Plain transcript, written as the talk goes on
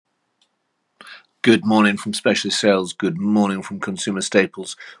Good morning from Specialist Sales. Good morning from Consumer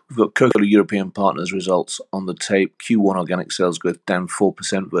Staples. We've got Coca-Cola European Partners results on the tape. Q1 organic sales growth down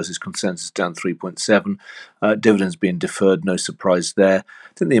 4% versus consensus down 3.7%. Dividends being deferred, no surprise there.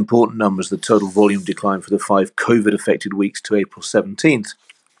 I think the important number is the total volume decline for the 5 COVID-affected weeks to April 17th,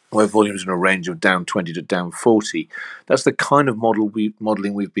 where volumes in a range of down 20 to down 40. That's the kind of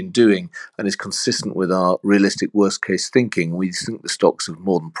modelling we've been doing and is consistent with our realistic worst case thinking. We think the stocks have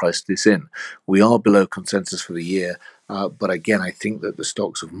more than priced this in. We are below consensus for the year, but again, I think that the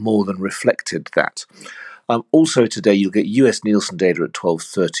stocks have more than reflected that. Also today, you'll get US Nielsen data at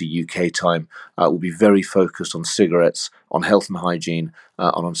 12:30 UK time. We'll be very focused on cigarettes, on health and hygiene,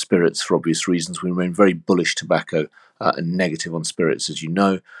 and on spirits for obvious reasons. We remain very bullish tobacco and negative on spirits, as you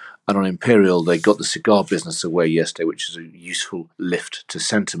know. And on Imperial, they got the cigar business away yesterday, which is a useful lift to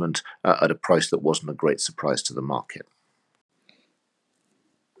sentiment at a price that wasn't a great surprise to the market.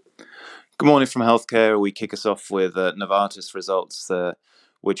 Good morning from healthcare. We kick us off with Novartis results,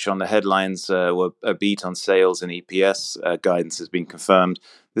 which on the headlines were a beat on sales and EPS. Guidance has been confirmed.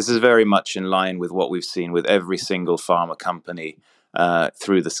 This is very much in line with what we've seen with every single pharma company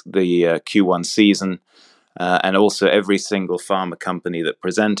through the Q1 season. And also every single pharma company that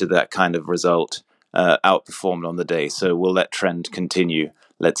presented that kind of result outperformed on the day. So will that trend continue?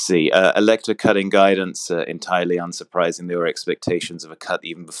 Let's see. Elector cutting guidance, entirely unsurprising. There were expectations of a cut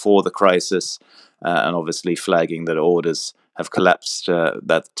even before the crisis, and obviously flagging that orders have collapsed.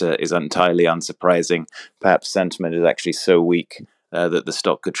 That is entirely unsurprising. Perhaps sentiment is actually so weak that the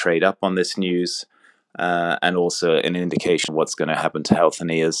stock could trade up on this news. And also an indication of what's going to happen to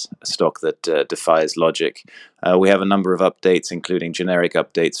Healthineers, a stock that defies logic. We have a number of updates, including generic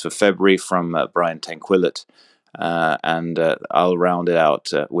updates for February from Brian Tanquilut, and I'll round it out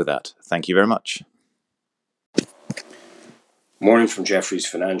with that. Thank you very much. Morning from Jefferies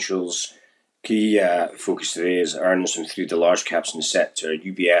Financials. Key focus today is earnings from three of the large caps in the sector.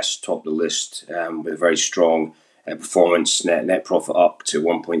 UBS topped the list with a very strong performance, net profit up to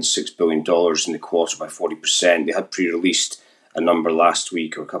 $1.6 billion in the quarter by 40%. They had pre-released a number last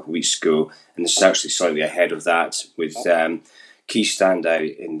week or a couple of weeks ago, and this is actually slightly ahead of that, with key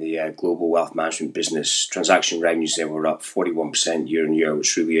standout in the global wealth management business. Transaction revenues there were up 41% year on year,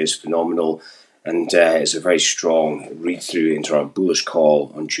 which really is phenomenal, and is a very strong read-through into our bullish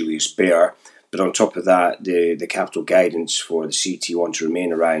call on Julius Baer. But on top of that, the capital guidance for the CET1 to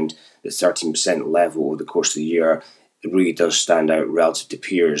remain around the 13% level over the course of the year, it really does stand out relative to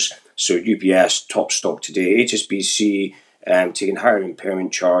peers. So UBS, top stock today. HSBC taking higher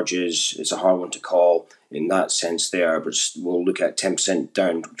impairment charges. It's a hard one to call in that sense there, but we'll look at 10%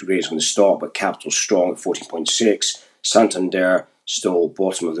 downgrades on the stock, but capital strong at 14.6. Santander still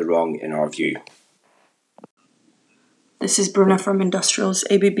bottom of the rung in our view. This is Bruna from Industrials.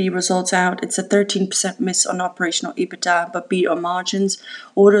 ABB results out. It's a 13% miss on operational EBITDA, but beat on margins.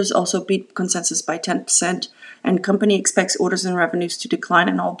 Orders also beat consensus by 10%, and company expects orders and revenues to decline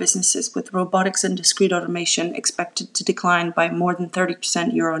in all businesses, with robotics and discrete automation expected to decline by more than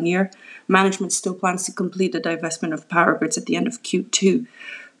 30% year on year. Management still plans to complete the divestment of Power Grids at the end of Q2.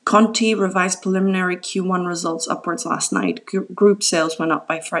 Conti revised preliminary Q1 results upwards last night. Group sales went up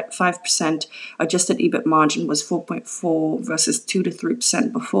by 5%. Adjusted EBIT margin was 4.4% versus 2 to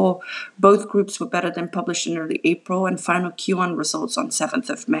 3% before. Both groups were better than published in early April, and final Q1 results on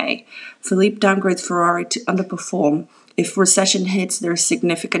 7th of May. Philippe downgrades Ferrari to underperform. If recession hits, there is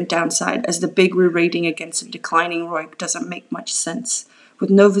significant downside, as the big re-rating against a declining ROIC doesn't make much sense. With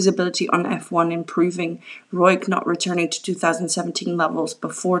no visibility on F1 improving, ROIC not returning to 2017 levels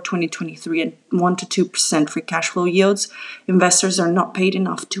before 2023, and 1 to 2% free cash flow yields, investors are not paid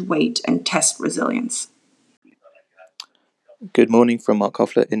enough to wait and test resilience. Good morning from Mark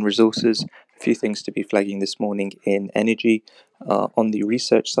Hoffler in Resources. A few things to be flagging this morning in energy. On the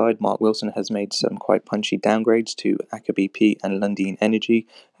research side, Mark Wilson has made some quite punchy downgrades to Aker BP and Lundin Energy.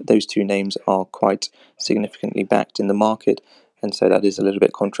 Those two names are quite significantly backed in the market, and so that is a little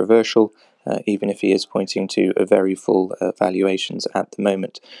bit controversial, even if he is pointing to a very full valuations at the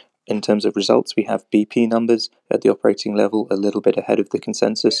moment. In terms of results, we have BP numbers at the operating level a little bit ahead of the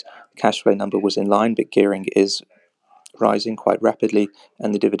consensus. The cash flow number was in line, but gearing is rising quite rapidly,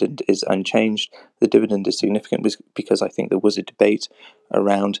 and the dividend is unchanged. The dividend is significant because I think there was a debate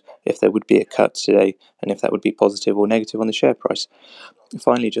around if there would be a cut today and if that would be positive or negative on the share price.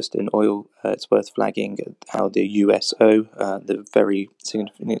 Finally, just in oil, it's worth flagging how the USO, the very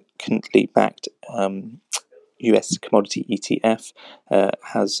significantly backed US commodity ETF,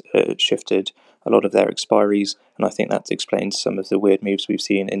 has shifted a lot of their expiries, and I think that explains some of the weird moves we've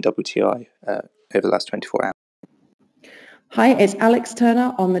seen in WTI over the last 24 hours. Hi, it's Alex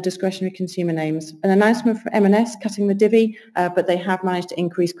Turner on the discretionary consumer names. An announcement from M&S cutting the divvy, but they have managed to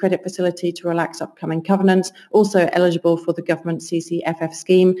increase credit facility to relax upcoming covenants, also eligible for the government CCFF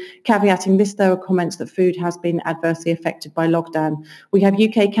scheme. Caveating this, though, are comments that food has been adversely affected by lockdown. We have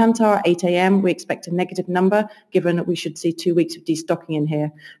UK Kantar at 8 a.m. We expect a negative number, given that we should see 2 weeks of destocking in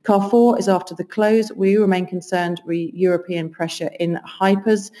here. Carrefour is after the close. We remain concerned re European pressure in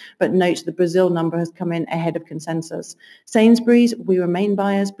hypers, but note the Brazil number has come in ahead of consensus. Sainsbury's, we remain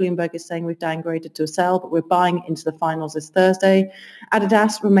buyers. Bloomberg is saying we've downgraded to a sell, but we're buying into the finals this Thursday.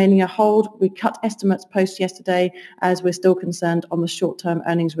 Adidas remaining a hold. We cut estimates post yesterday as we're still concerned on the short-term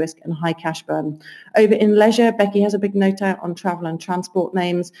earnings risk and high cash burn. Over in leisure, Becky has a big note out on travel and transport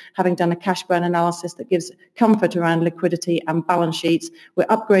names, having done a cash burn analysis that gives comfort around liquidity and balance sheets. We're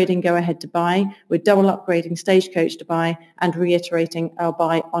upgrading Go Ahead to buy. We're double upgrading Stagecoach to buy and reiterating our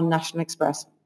buy on National Express.